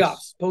 defensive Seasons.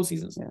 playoffs,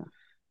 postseasons. Yeah.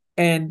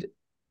 And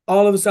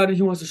all of a sudden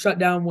he wants to shut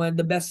down when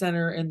the best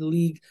center in the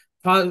league,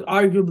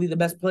 arguably the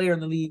best player in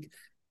the league,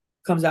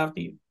 comes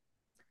after you.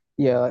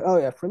 Yeah, like, oh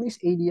yeah, for at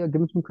least AD, I'll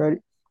give him some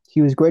credit.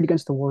 He was great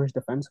against the Warriors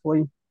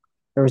defensively.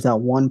 There was that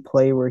one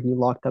play where he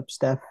locked up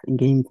Steph in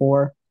game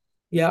four.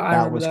 Yeah, I That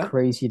remember was that.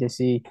 crazy to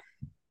see.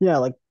 Yeah,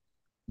 like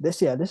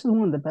this is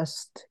one of the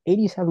best.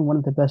 AD's having one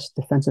of the best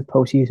defensive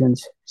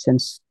postseasons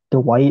since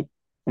Dwight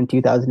in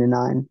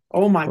 2009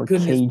 Oh my or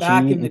goodness,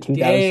 back KG in in the 2000.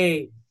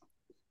 day.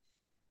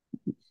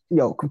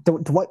 Yo,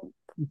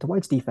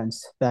 Dwight's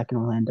defense back in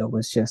Orlando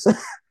was just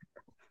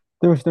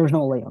there was no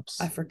I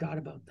layups. forgot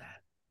about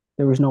that.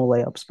 There was no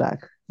layups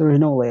back. There was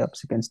no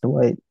layups against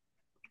Dwight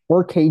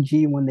or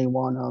KG when they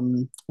won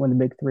the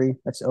big three.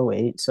 That's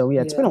 '08. So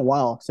yeah, it's been a Yeah,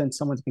 while since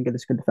someone's been good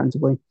this good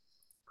defensively.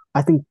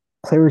 I think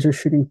players are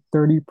shooting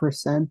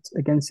 30%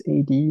 against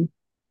AD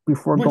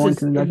before which going to is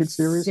the Nuggets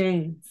series.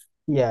 insane.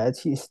 Yeah,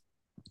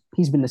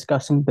 he's been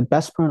discussing the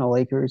best player on the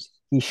Lakers.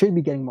 He should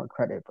be getting more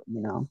credit, but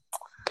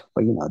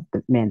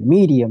the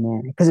media,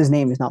 man, because his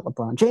name is not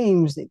LeBron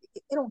James, they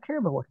don't care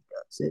about what he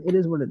does. It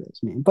is what it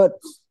is, man. But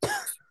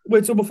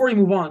Wait, so before you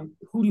move on,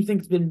 who do you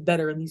think's been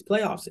better in these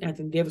playoffs?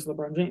 Anthony Davis,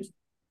 LeBron James?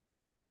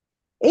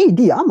 AD,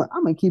 I'm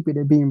gonna keep it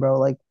a beam, bro.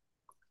 Like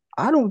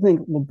I don't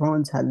think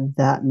LeBron's had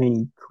that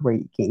many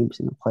great games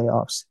in the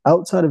playoffs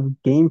outside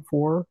of Game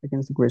 4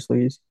 against the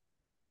Grizzlies,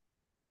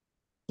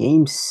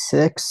 Game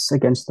 6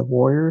 against the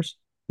Warriors.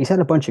 He's had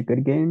a bunch of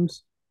good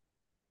games,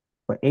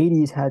 but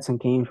AD's had some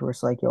games where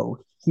it's like, yo,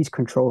 he's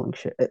controlling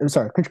shit. I'm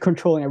sorry,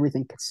 controlling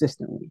everything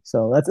consistently.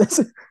 So that's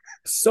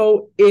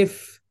So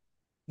if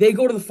they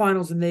go to the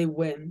finals and they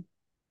win,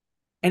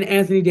 and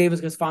Anthony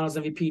Davis gets Finals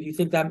MVP, do you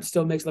think that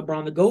still makes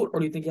LeBron the GOAT, or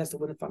do you think he has to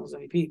win the Finals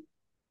MVP?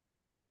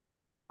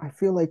 I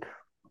feel like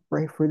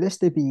for this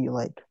to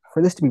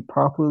be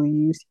properly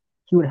used,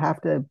 he would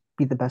have to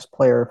be the best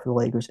player for the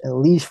Lakers, at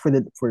least for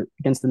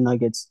against the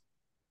Nuggets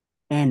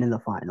and in the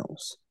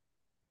finals.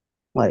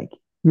 Like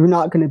you're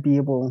not going to be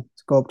able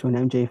to go up to an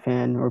MJ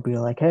fan or be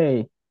like,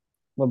 "Hey,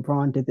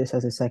 LeBron did this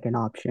as a second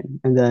option,"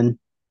 and then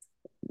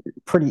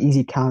pretty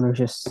easy counter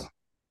just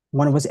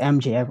when was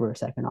MJ ever a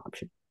second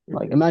option?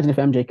 Like Mm-hmm. imagine if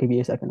MJ could be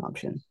a second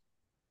option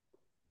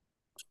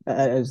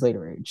at his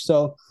later age.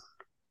 So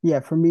yeah,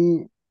 for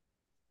me,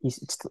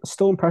 it's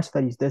still impressive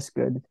that he's this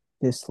good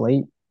this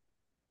late,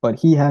 but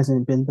he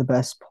hasn't been the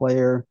best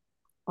player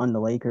on the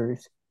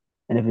Lakers.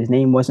 And if his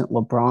name wasn't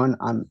LeBron,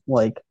 I'm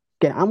like,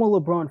 again, I'm a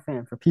LeBron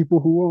fan. For people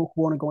who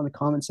want to go in the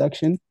comment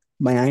section,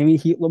 Miami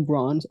Heat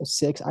LeBron's a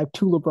 6. I have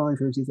 2 LeBron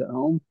jerseys at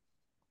home.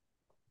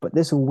 But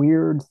this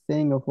weird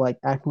thing of like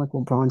acting like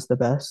LeBron's the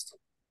best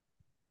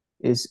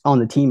is on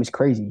the team is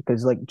crazy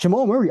because like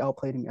Jamal Murray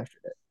outplayed him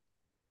yesterday.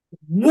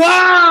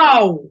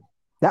 Wow!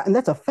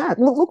 That's a fact.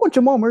 Look what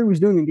Jamal Murray was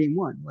doing in Game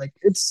 1. Like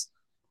it's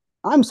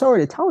I'm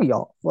sorry to tell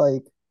y'all,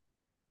 like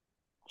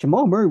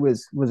Jamal Murray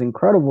was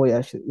incredible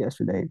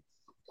yesterday.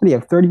 What do you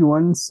have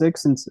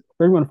 31-6 and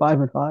 31-5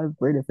 and 5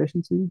 great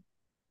efficiency?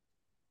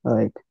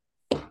 Like,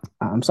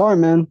 I'm sorry,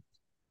 man.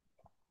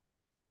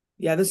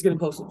 Yeah, this is getting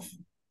posted.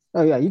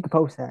 Oh yeah, you could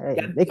post that.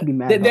 Yeah, Hey, they could be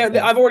mad about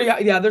that. I've already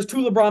yeah. There's 2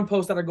 LeBron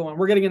posts that are going.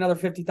 We're getting another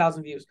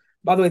 50,000 views.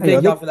 By the way, Hey yo,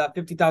 thank y'all for that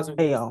 50,000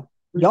 hey views. yo,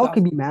 y'all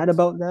could 3,000 be mad views.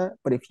 about that,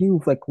 but if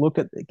you've like looked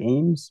at the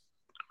games,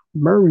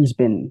 Murray's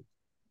been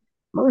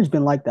Murray's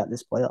been like that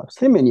this playoffs.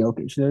 Him and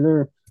Jokic,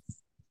 that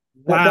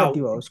Wow,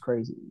 duo is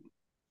crazy.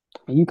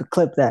 And you could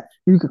clip that.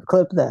 You could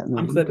clip that, I'm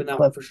man. clipping that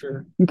one for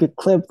sure. You could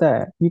clip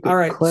that. You All could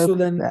right, clip so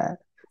then that.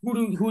 who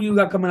do you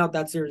got coming out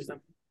that series then?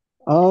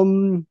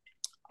 Um,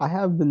 I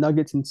have the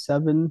Nuggets in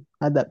 7.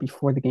 Had that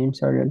before the game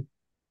started.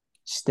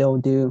 Still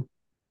do.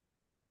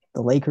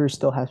 The Lakers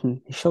still have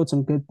showed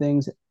some good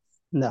things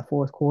in that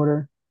fourth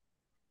quarter,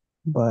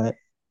 but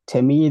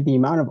to me, the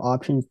amount of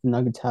options the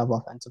Nuggets have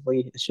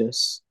offensively is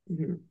just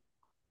Mhm.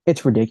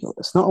 it's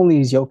ridiculous. Not only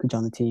is Jokic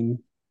on the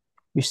team,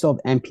 you still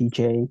have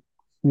MPJ,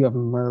 you have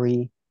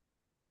Murray,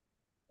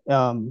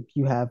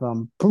 you have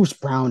Bruce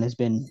Brown has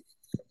been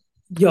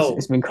it's Yo,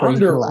 been crazy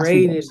for the last few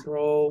underrated, games.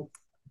 bro.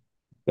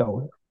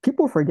 Yo,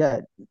 people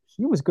forget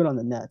he was good on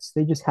the Nets.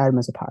 They just had him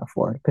as a power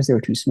forward because they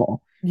were too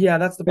small. Yeah,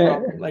 that's the Eh,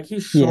 problem. Like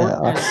he's yeah,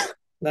 short and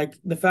like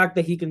the fact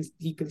that he can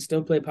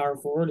still play power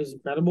forward is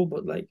incredible,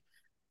 but like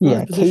not his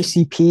yeah.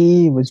 position.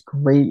 KCP was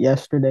great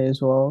yesterday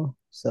as well.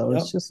 So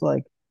it's Yep. just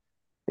like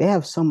they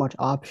have so much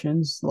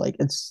options. Like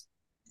it's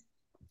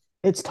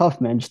tough,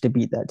 man, just to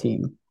beat that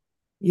team. I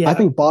Yeah.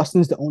 think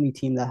Boston's the only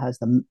team that has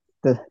the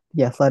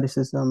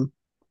athleticism,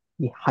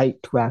 the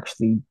height to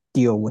actually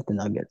deal with the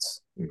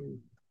Nuggets. Mhm.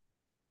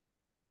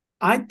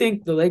 I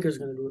think the Lakers are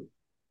gonna do it.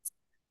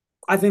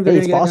 I think they're Hey,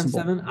 gonna it's get it done possible.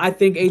 7. I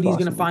think It's AD is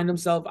gonna possible. find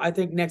himself. I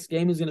think next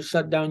game he's gonna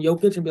shut down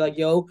Jokic and be like,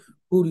 "Yo,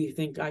 who do you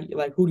think I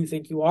like? Who do you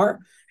think you are?"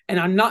 And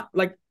I'm not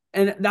like,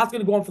 and that's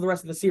gonna go on for the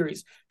rest of the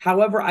series.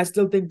 However, I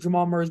still think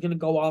Jamal Murray is gonna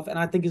go off, and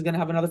I think he's gonna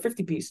have another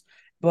 50 piece.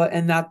 But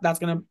and that's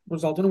gonna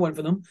result in a win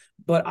for them.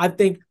 But I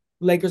think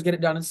Lakers get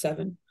it done in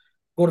 7.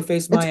 Go to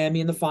face It's Miami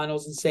in the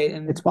finals it's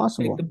and make the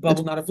possible. It's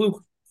bubble not a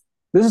fluke.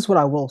 This is what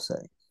I will say.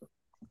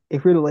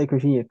 If you're the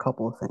Lakers, you need a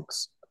couple of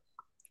things.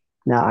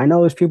 Now I know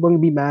there's people gonna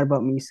be mad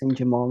about me saying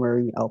Jamal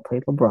Murray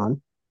outplayed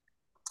LeBron.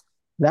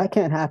 That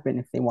can't happen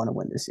if they want to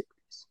win this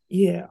series.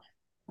 Yeah,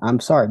 I'm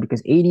sorry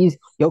because 80s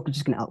Jokic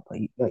is gonna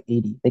outplay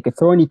 80. They could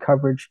throw any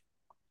coverage.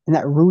 And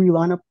that Rui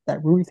lineup,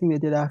 that Rui thing they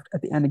did after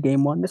at the end of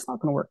Game 1, that's not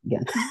going to work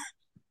again.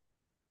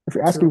 If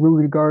you're asking true,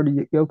 Rui to guard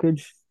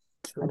Jokic,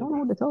 I don't true.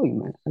 know what to tell you,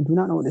 man. I do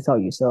not know what to tell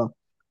you. So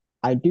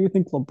I do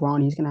think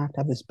LeBron, he's going to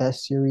have his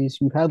best series.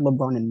 You've had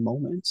LeBron in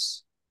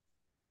moments,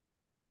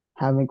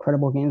 have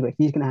incredible games, but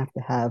he's going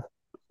to have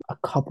a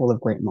couple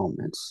of great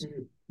moments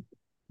Mhm.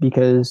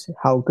 because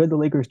how good the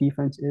Lakers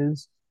defense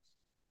is,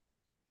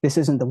 this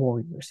isn't the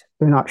Warriors.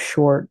 They're not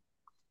short.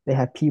 They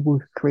have people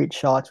who create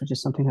shots, which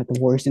is something that the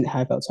Warriors didn't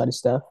have outside of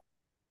Steph.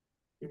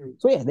 Mhm.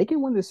 So yeah, they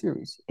can win this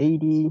series.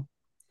 AD,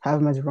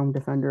 have him as a roam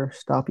defender,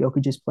 stop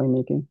Jokic's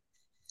playmaking.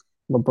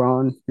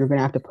 LeBron, you're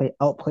gonna have to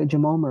outplay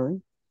Jamal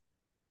Murray.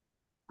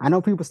 I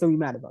know people still be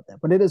mad about that,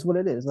 but it is what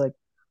it is. Like,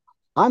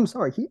 I'm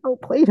sorry, he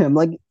outplayed him.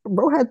 Like,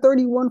 bro had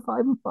 31,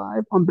 5 and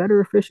 5 on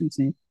better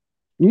efficiency.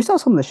 You saw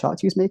some of the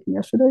shots he was making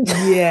yesterday.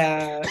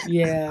 Yeah,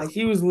 yeah,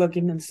 he was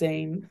looking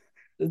insane.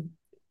 Did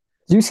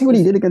you see what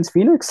he Listen, did against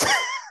Phoenix?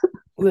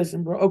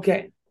 listen, bro.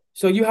 Okay,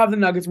 so you have the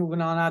Nuggets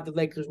moving on. I have the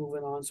Lakers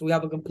moving on. So we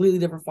have a completely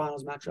different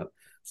finals matchup.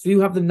 So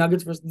you have the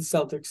Nuggets versus the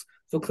Celtics.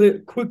 So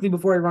quickly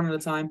before I run out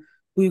of time,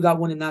 who you got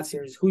winning that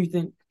series? Who you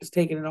think is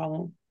taking it all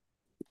home?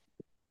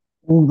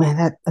 Oh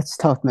man, that's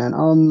tough, man.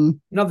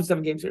 Another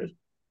 7 game series.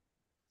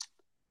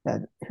 Yeah,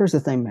 here's the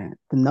thing, man.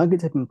 The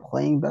Nuggets have been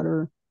playing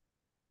better.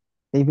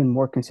 They've been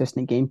more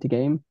consistent game to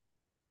game.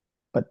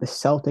 But the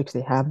Celtics,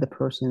 they have the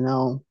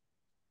personnel.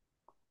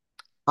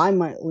 I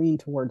might lean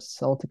towards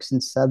Celtics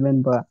in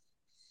 7, but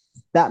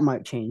that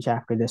might change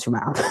after this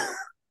round.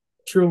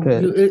 True.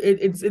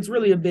 Because It's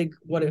really a big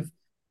what if.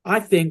 I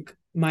think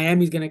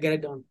Miami's gonna get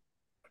it done.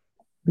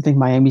 you think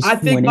Miami's I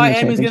think winning the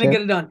Miami's gonna championship.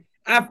 get it done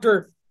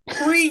after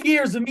 3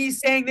 years of me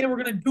saying they were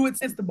gonna do it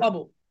since the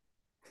bubble.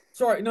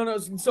 Sorry, no, no,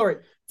 sorry.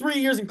 3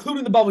 years,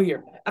 including the bubble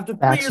year. After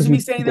three Actually, years of me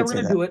you saying they did were say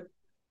gonna that. do it,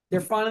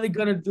 they're finally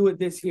gonna do it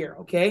this year.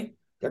 Okay,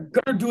 they're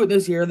gonna do it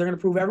this year. They're gonna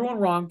prove everyone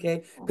wrong.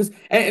 Okay, because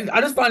and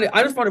I just find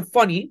it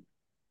funny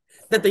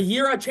that the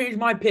year I changed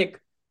my pick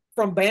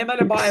from Bam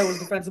Adebayo as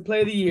Defensive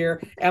Player of the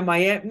Year and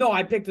Miami. No,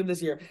 I picked him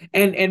this year,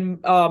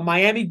 and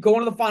Miami going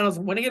to the finals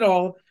and winning it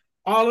all.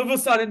 All of a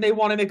sudden, they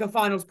want to make a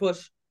finals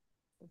push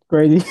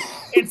Crazy.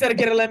 instead of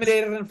get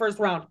eliminated in the first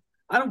round.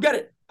 I don't get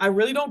it. I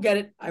really don't get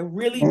it. I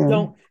really Yeah.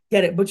 don't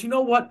get it. But you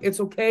know what?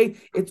 It's okay.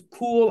 It's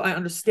cool. I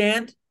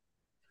understand.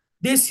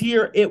 This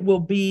year, it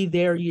will be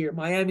their year.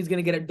 Miami's going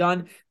to get it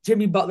done.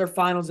 Jimmy Butler,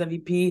 Finals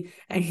MVP,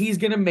 and he's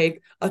going to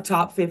make a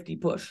top 50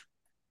 push.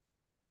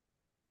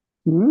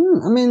 I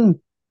mean,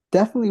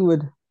 definitely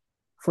would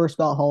first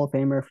ballot Hall of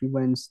Famer if he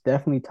wins.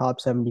 Definitely top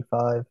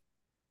 75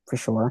 for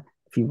sure.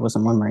 If he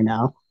wasn't one right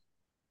now.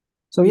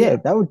 So yeah, Yeah,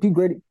 that would do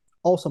great.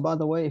 Also, by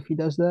the way, if he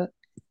does that,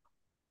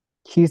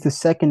 he's the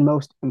second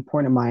most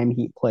important Miami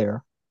Heat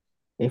player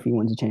if he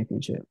wins a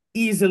championship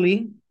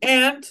easily.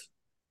 And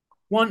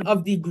one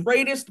of the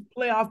greatest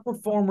playoff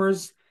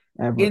performers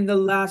ever. in the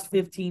last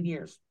 15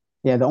 years.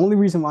 Yeah, the only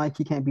reason why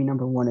he can't be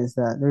number one is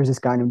that there's this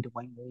guy named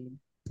Dwayne Wade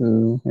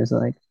who's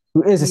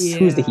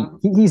the Heat.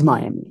 Yeah. He's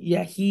Miami.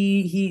 Yeah,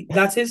 he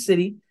that's his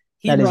city.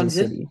 He That is runs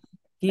his it. city.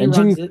 He And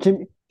runs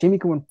it. Jimmy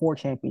can win 4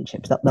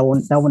 championships. That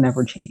will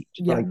never change.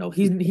 But Yeah, like no,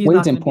 he's Wade's not going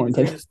to be the important.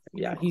 greatest.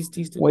 Yeah, he's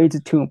too good.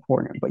 Wade's too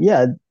important. But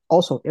yeah,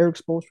 also Eric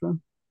Spoelstra,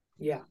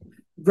 Yeah. that's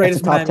a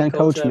Greatest top Miami 10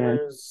 coach coach, ever. man.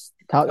 Is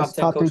That's top a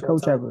 10 top coach 10 of all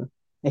coach time. ever.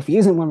 If he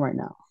isn't one right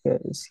now,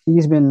 because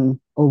he's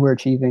been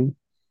overachieving.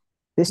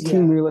 This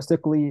team Yeah.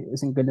 realistically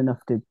isn't good enough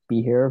to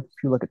be here if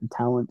you look at the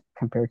talent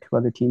compared to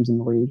other teams in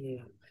the league.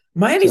 Yeah.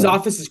 Miami's So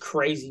office is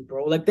crazy,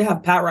 bro. Like they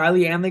have Pat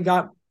Riley and they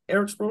got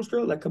Eric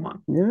Spoelstra. Like, come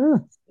on. yeah,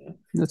 Yeah.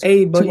 that's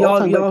Hey, but two y'all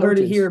all-time great y'all heard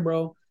it coaches. here,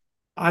 bro.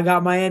 I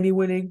got Miami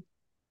winning.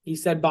 He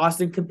said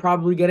Boston could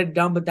probably get it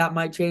done, but that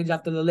might change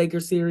after the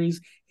Lakers series.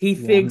 He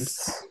Yeah,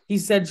 thinks he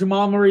said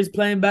Jamal Murray's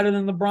playing better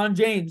than LeBron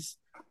James.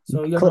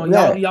 So you know, clip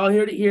that. y'all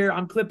heard it here.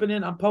 I'm clipping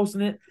it. I'm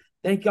posting it.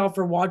 Thank y'all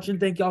for watching.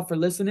 Thank y'all for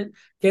listening.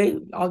 Okay,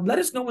 let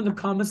us know in the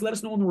comments. Let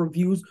us know in the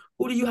reviews.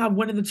 Who do you have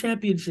winning the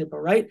championship? All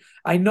right.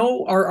 I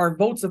know our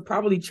votes have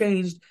probably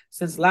changed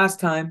since last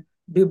time,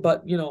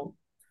 but you know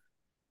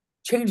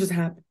changes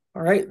happen.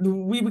 All right.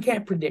 We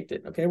can't predict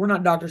it. Okay. We're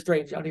not Doctor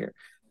Strange out here.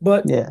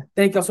 But Yeah,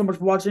 thank y'all so much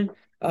for watching.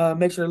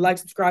 Make sure to like,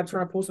 subscribe,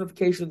 turn on post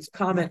notifications,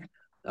 comment,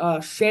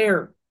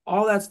 share,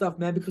 all that stuff,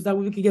 man, because that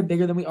way we can get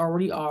bigger than we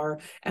already are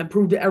and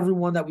prove to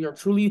everyone that we are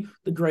truly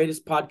the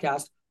greatest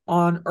podcast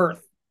on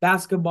earth.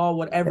 Basketball,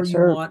 whatever yes, you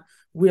sir. want.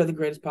 We are the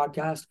greatest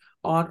podcast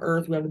on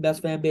earth. We have the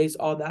best fan base,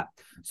 all that.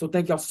 So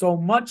thank y'all so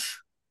much.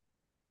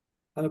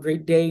 Have a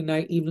great day,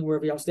 night, evening,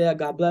 wherever y'all stay at.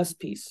 God bless.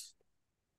 Peace.